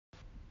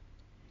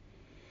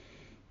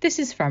This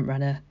is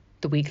Frontrunner,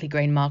 the weekly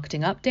grain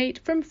marketing update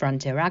from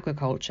Frontier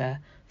Agriculture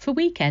for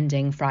week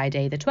ending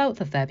Friday the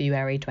 12th of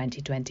February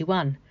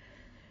 2021.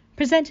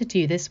 Presented to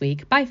you this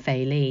week by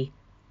Fei Li.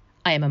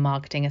 I am a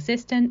marketing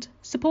assistant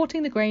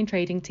supporting the grain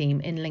trading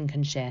team in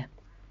Lincolnshire.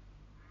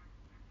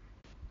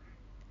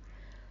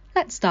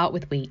 Let's start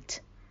with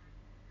wheat.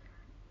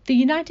 The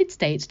United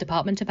States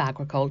Department of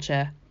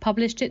Agriculture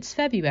published its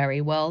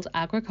February World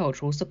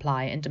Agricultural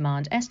Supply and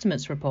Demand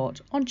Estimates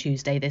report on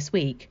Tuesday this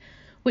week,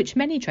 which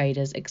many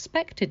traders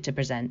expected to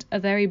present a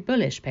very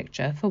bullish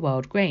picture for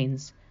world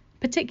grains,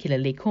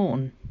 particularly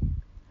corn.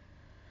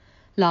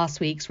 Last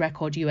week's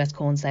record US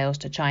corn sales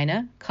to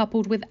China,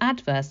 coupled with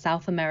adverse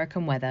South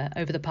American weather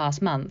over the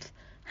past month,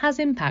 has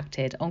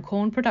impacted on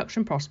corn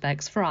production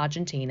prospects for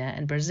Argentina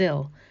and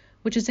Brazil,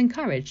 which has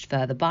encouraged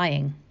further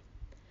buying.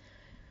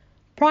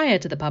 Prior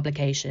to the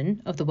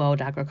publication of the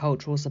World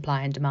Agricultural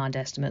Supply and Demand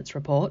Estimates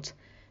report,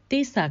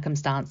 these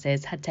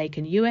circumstances had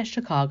taken US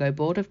Chicago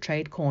Board of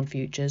Trade corn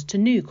futures to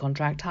new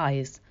contract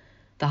highs,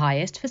 the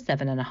highest for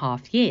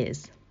 7.5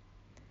 years.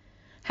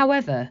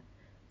 However,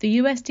 the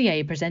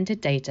USDA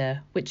presented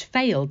data which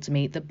failed to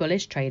meet the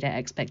bullish trader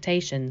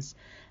expectations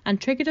and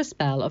triggered a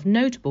spell of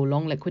notable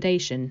long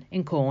liquidation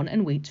in corn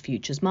and wheat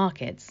futures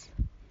markets.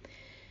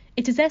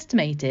 It is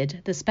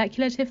estimated the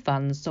speculative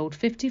funds sold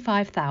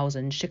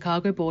 55,000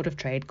 Chicago Board of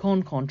Trade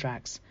corn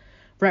contracts,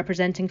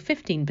 representing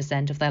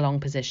 15% of their long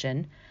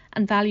position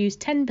and values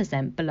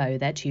 10% below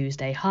their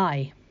Tuesday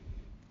high.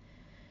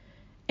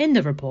 In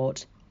the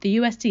report, the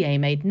USDA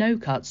made no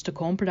cuts to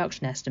corn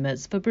production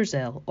estimates for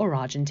Brazil or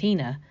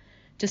Argentina,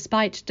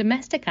 despite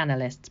domestic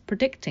analysts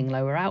predicting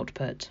lower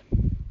output.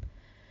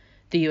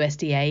 The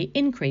USDA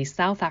increased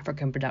South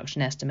African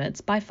production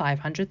estimates by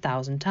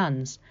 500,000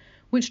 tonnes,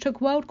 which took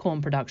world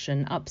corn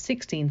production up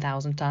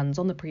 16,000 tonnes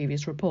on the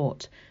previous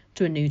report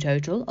to a new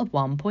total of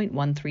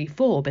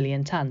 1.134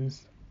 billion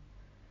tonnes.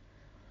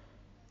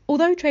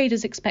 Although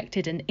traders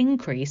expected an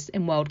increase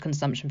in world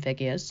consumption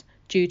figures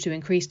due to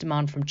increased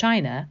demand from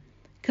China,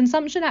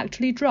 consumption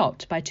actually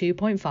dropped by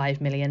 2.5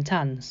 million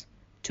tonnes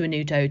to a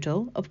new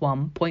total of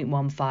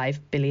 1.15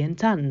 billion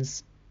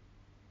tonnes.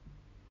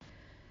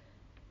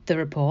 The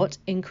report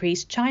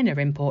increased China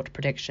import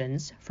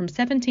predictions from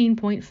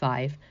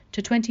 17.5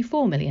 to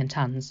 24 million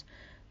tonnes,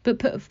 but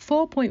put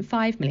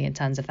 4.5 million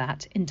tonnes of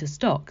that into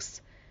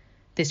stocks.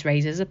 This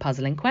raises a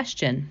puzzling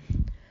question.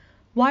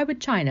 Why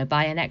would China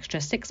buy an extra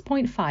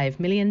 6.5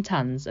 million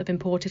tonnes of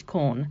imported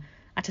corn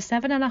at a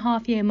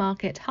 7.5-year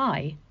market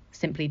high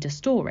simply to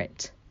store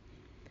it?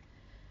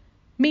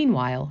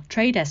 Meanwhile,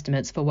 trade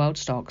estimates for world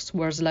stocks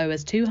were as low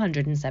as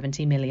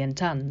 270 million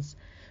tonnes,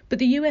 but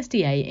the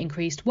USDA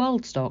increased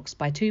world stocks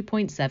by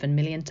 2.7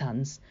 million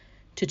tonnes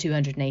to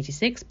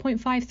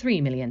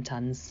 286.53 million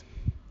tonnes.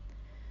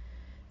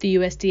 The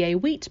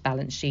USDA wheat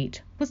balance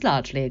sheet was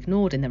largely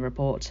ignored in the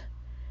report.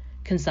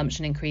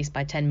 Consumption increased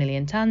by 10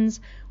 million tonnes,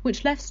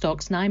 which left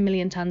stocks 9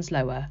 million tonnes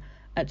lower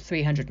at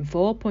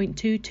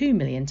 304.22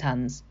 million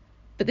tonnes,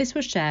 but this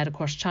was shared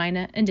across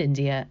China and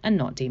India and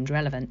not deemed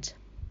relevant.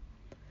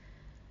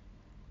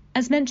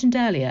 As mentioned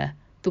earlier,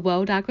 the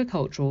World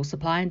Agricultural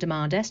Supply and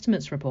Demand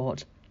Estimates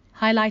report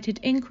highlighted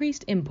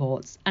increased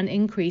imports and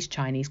increased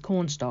Chinese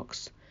corn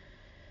stocks.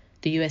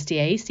 The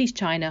USDA sees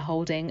China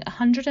holding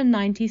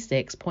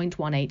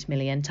 196.18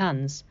 million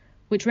tonnes,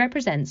 which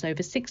represents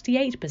over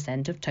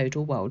 68% of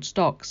total world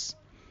stocks.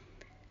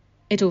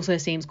 It also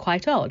seems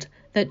quite odd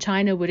that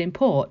China would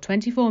import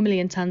 24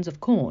 million tonnes of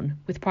corn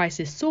with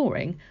prices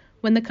soaring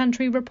when the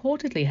country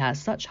reportedly has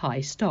such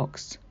high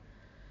stocks.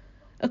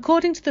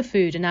 According to the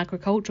Food and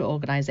Agriculture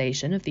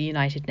Organization of the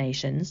United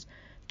Nations,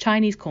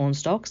 Chinese corn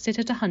stocks sit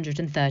at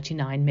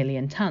 139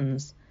 million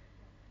tonnes.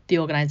 The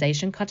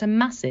organisation cut a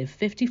massive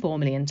 54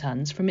 million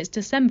tonnes from its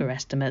December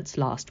estimates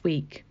last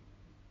week.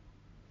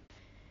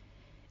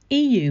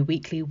 EU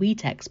weekly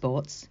wheat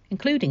exports,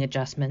 including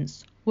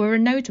adjustments, were a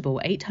notable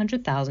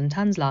 800,000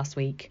 tonnes last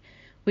week,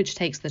 which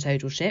takes the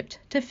total shipped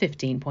to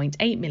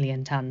 15.8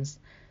 million tonnes,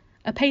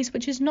 a pace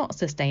which is not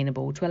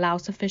sustainable to allow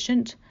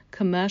sufficient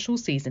commercial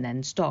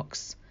season-end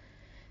stocks.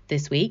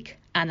 This week,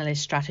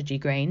 analyst Strategy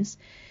Grains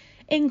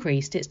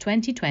increased its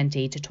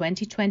 2020 to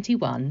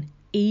 2021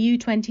 EU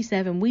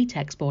 27 wheat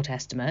export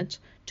estimate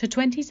to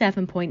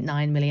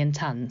 27.9 million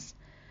tonnes,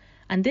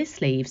 and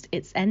this leaves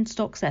its end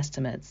stocks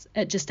estimates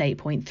at just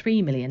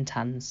 8.3 million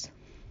tonnes.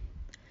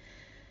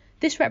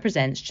 This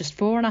represents just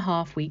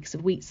 4.5 weeks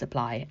of wheat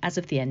supply as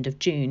of the end of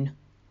June,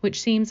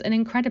 which seems an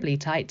incredibly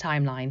tight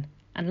timeline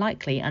and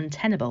likely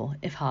untenable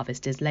if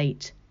harvest is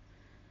late.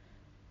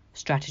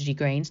 Strategy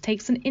Grains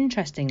takes an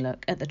interesting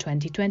look at the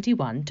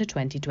 2021 to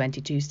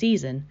 2022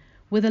 season,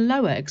 with a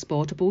lower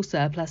exportable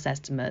surplus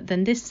estimate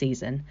than this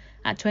season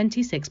at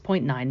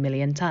 26.9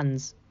 million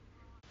tonnes.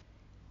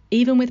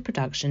 Even with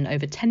production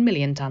over 10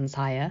 million tonnes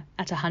higher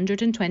at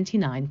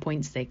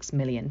 129.6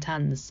 million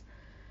tonnes.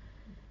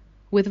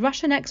 With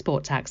Russian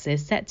export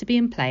taxes set to be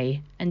in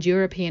play and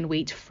European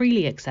wheat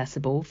freely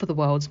accessible for the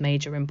world's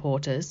major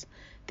importers,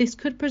 this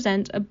could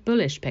present a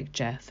bullish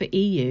picture for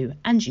EU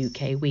and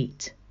UK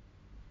wheat.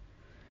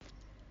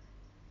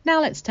 Now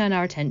let's turn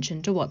our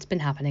attention to what's been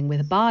happening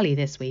with barley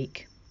this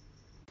week.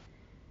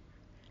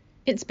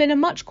 It's been a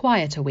much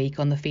quieter week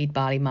on the feed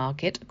barley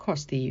market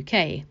across the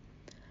UK.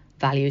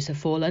 Values have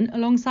fallen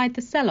alongside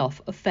the sell-off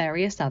of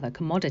various other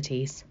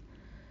commodities.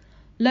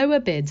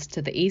 Lower bids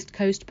to the East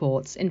Coast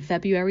ports in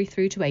February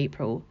through to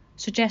April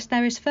suggest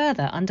there is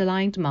further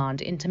underlying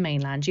demand into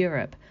mainland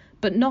Europe,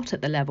 but not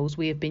at the levels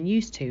we have been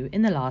used to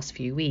in the last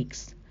few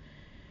weeks.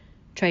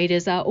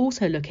 Traders are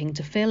also looking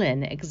to fill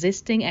in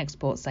existing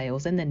export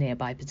sales in the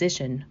nearby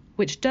position,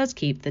 which does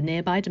keep the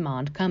nearby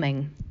demand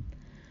coming.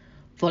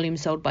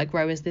 Volumes sold by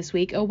growers this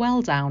week are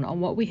well down on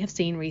what we have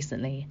seen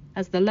recently,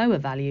 as the lower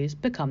values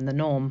become the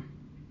norm.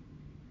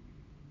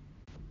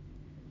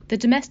 The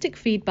domestic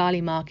feed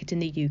barley market in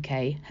the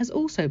UK has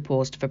also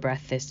paused for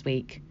breath this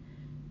week.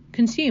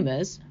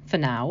 Consumers, for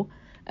now,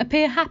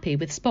 appear happy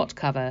with spot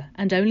cover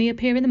and only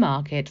appear in the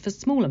market for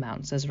small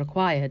amounts as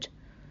required.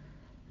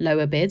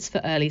 Lower bids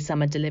for early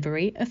summer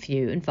delivery are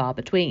few and far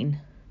between.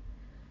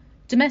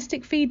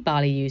 Domestic feed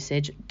barley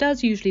usage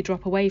does usually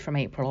drop away from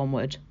April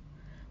onward.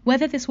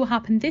 Whether this will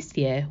happen this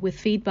year with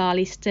feed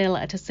barley still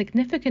at a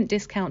significant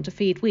discount to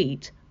feed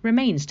wheat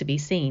remains to be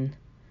seen.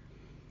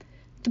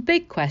 The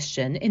big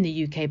question in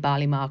the UK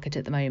barley market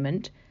at the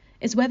moment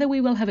is whether we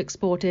will have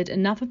exported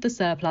enough of the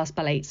surplus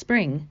by late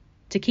spring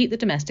to keep the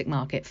domestic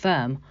market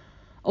firm,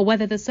 or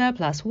whether the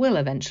surplus will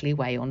eventually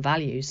weigh on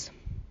values.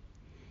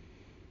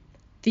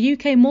 The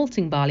UK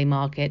malting barley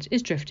market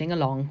is drifting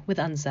along with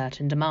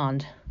uncertain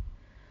demand.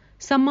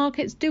 Some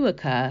markets do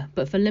occur,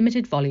 but for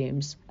limited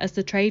volumes, as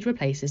the trade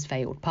replaces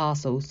failed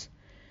parcels.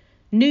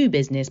 New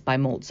business by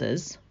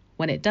maltsters,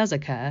 when it does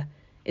occur,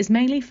 is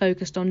mainly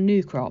focused on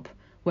new crop,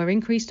 where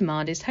increased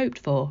demand is hoped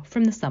for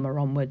from the summer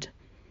onward.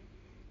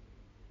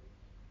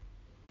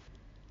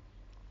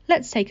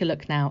 Let's take a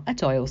look now at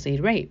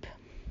oilseed rape.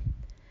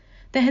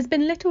 There has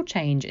been little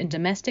change in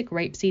domestic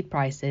rapeseed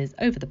prices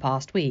over the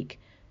past week,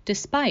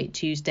 despite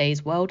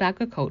Tuesday's World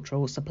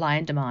Agricultural Supply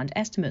and Demand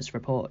Estimates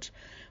report,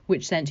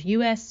 which sent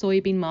US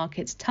soybean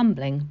markets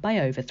tumbling by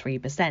over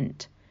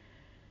 3%.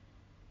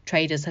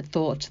 Traders had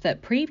thought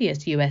that previous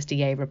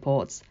USDA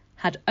reports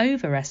had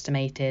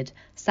overestimated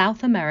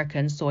South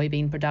American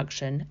soybean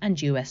production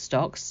and US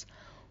stocks,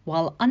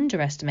 while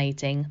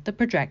underestimating the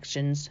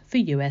projections for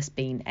US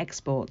bean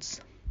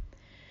exports.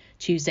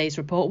 Tuesday's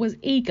report was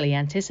eagerly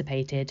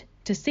anticipated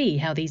to see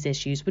how these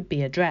issues would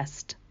be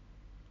addressed.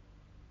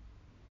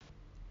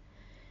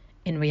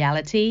 In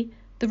reality,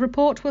 the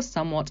report was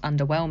somewhat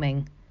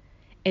underwhelming.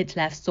 It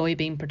left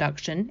soybean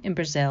production in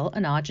Brazil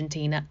and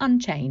Argentina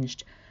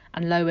unchanged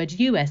and lowered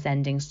US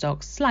ending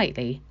stocks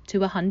slightly to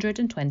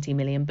 120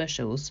 million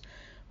bushels,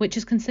 which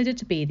is considered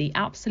to be the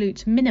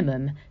absolute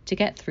minimum to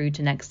get through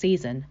to next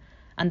season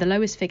and the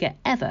lowest figure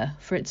ever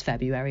for its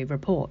February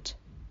report.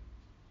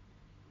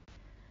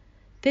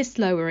 This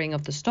lowering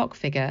of the stock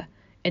figure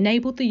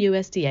enabled the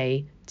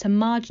USDA to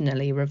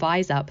marginally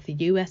revise up the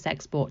US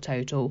export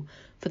total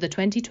for the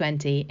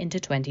 2020 into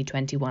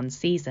 2021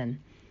 season.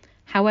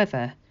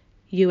 However,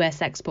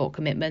 US export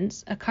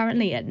commitments are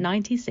currently at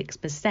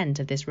 96%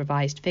 of this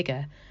revised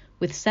figure,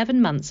 with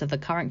 7 months of the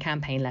current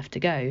campaign left to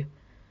go.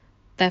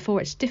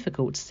 Therefore, it's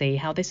difficult to see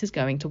how this is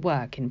going to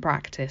work in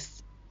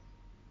practice.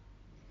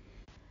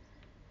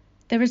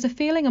 There is a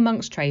feeling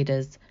amongst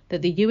traders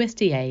that the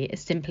USDA is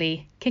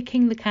simply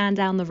kicking the can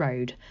down the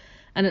road,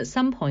 and at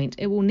some point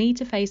it will need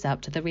to face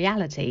up to the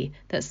reality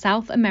that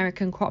South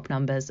American crop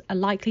numbers are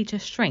likely to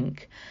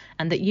shrink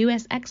and that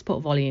US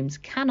export volumes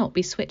cannot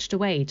be switched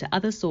away to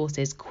other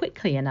sources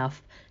quickly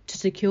enough to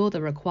secure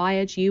the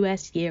required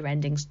US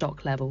year-ending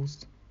stock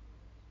levels.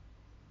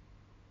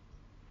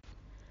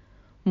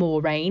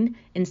 More rain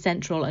in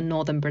central and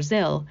northern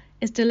Brazil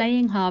is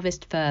delaying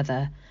harvest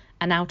further,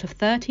 and out of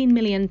 13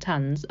 million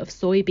tonnes of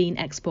soybean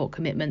export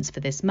commitments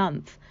for this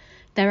month,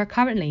 there are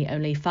currently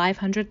only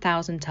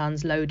 500,000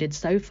 tonnes loaded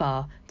so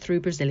far through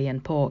Brazilian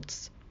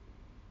ports.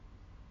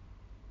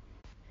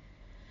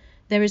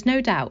 There is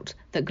no doubt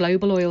that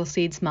global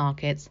oilseeds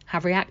markets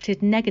have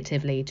reacted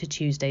negatively to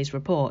Tuesday's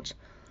report,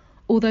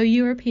 although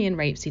European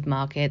rapeseed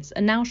markets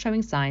are now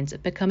showing signs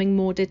of becoming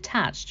more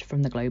detached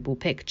from the global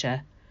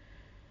picture.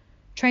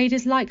 Trade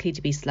is likely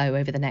to be slow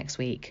over the next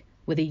week,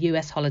 with a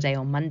US holiday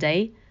on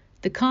Monday,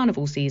 the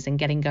carnival season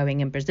getting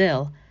going in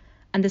Brazil,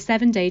 and the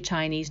 7-day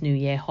Chinese New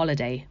Year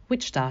holiday,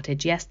 which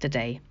started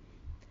yesterday.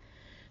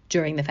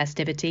 During the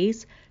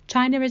festivities,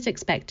 China is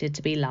expected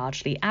to be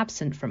largely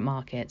absent from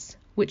markets,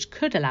 which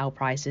could allow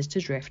prices to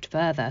drift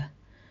further.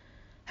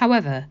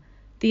 However,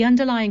 the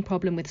underlying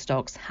problem with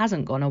stocks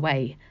hasn't gone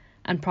away,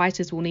 and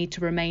prices will need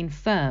to remain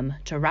firm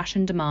to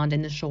ration demand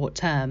in the short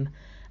term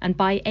and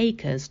buy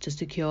acres to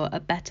secure a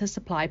better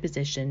supply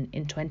position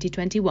in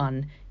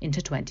 2021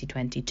 into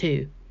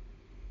 2022.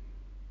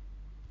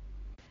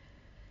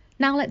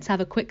 Now let's have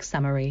a quick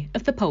summary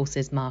of the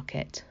pulses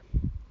market.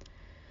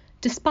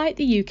 Despite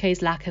the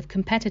UK's lack of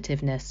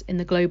competitiveness in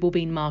the global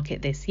bean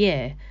market this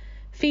year,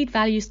 feed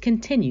values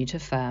continue to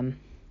firm.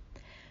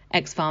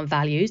 Ex-farm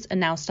values are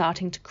now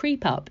starting to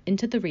creep up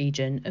into the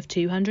region of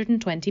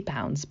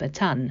 £220 per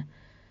tonne.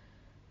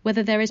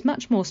 Whether there is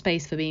much more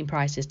space for bean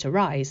prices to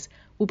rise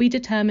will be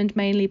determined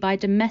mainly by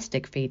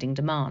domestic feeding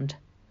demand.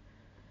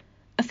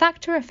 A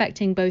factor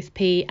affecting both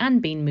pea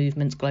and bean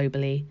movements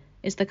globally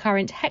is the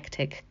current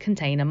hectic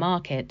container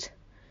market.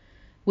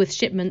 With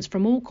shipments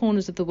from all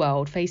corners of the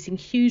world facing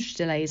huge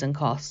delays and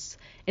costs,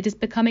 it is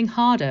becoming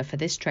harder for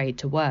this trade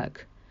to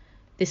work.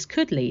 This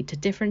could lead to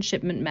different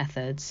shipment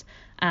methods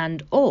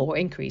and/or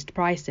increased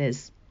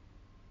prices.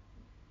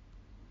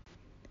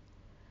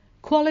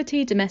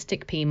 Quality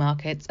domestic pea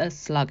markets are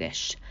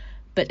sluggish,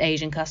 but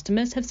Asian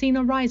customers have seen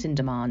a rise in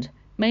demand,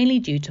 mainly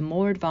due to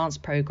more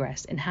advanced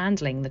progress in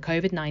handling the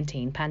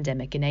COVID-19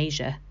 pandemic in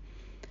Asia.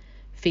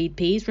 Feed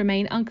peas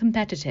remain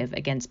uncompetitive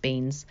against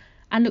beans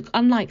and look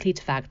unlikely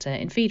to factor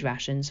in feed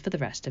rations for the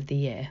rest of the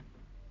year.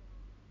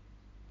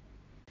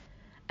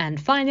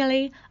 And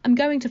finally, I'm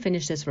going to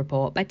finish this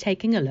report by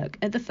taking a look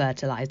at the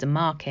fertiliser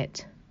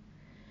market.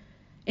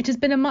 It has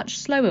been a much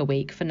slower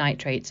week for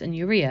nitrates and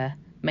urea,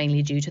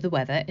 mainly due to the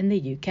weather in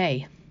the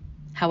UK.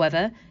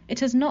 However,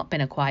 it has not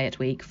been a quiet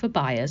week for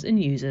buyers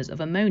and users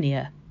of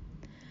ammonia.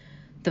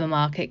 The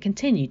market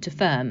continued to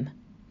firm,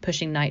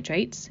 pushing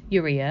nitrates,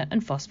 urea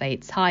and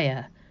phosphates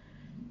higher.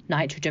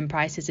 Nitrogen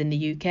prices in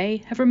the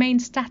UK have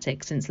remained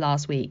static since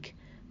last week,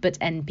 but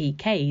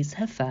NPKs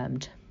have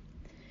firmed.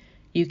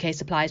 UK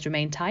supplies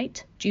remain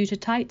tight due to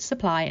tight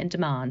supply and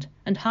demand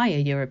and higher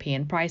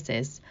European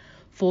prices,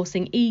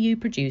 forcing EU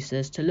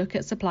producers to look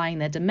at supplying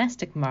their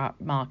domestic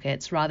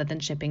markets rather than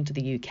shipping to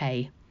the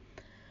UK.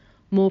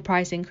 More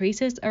price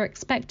increases are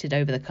expected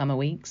over the coming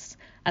weeks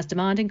as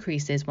demand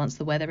increases once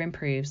the weather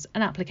improves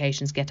and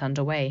applications get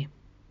underway.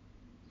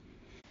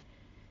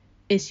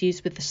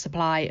 Issues with the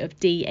supply of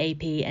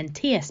DAP and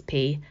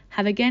TSP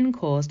have again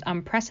caused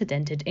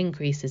unprecedented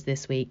increases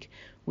this week,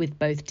 with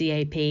both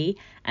DAP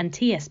and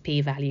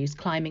TSP values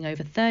climbing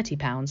over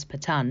 £30 per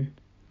tonne.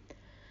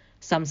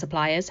 Some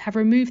suppliers have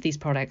removed these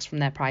products from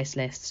their price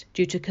lists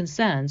due to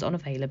concerns on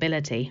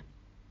availability.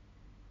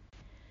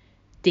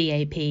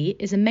 DAP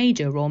is a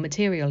major raw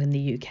material in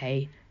the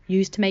UK,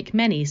 used to make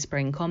many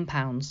spring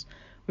compounds,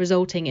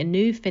 resulting in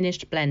new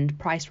finished blend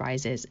price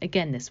rises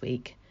again this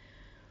week.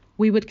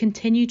 We would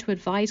continue to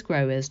advise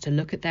growers to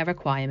look at their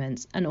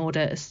requirements and order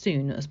as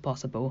soon as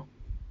possible.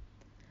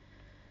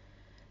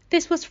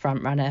 This was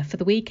Frontrunner for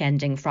the week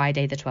ending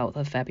Friday the 12th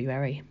of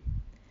February.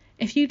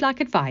 If you'd like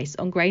advice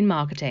on grain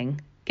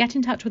marketing, get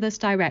in touch with us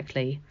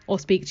directly or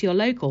speak to your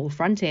local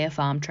Frontier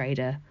farm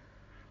trader.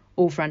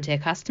 All Frontier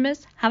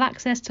customers have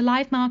access to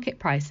live market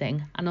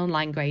pricing and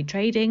online grade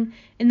trading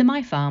in the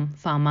MyFarm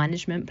farm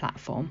management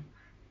platform.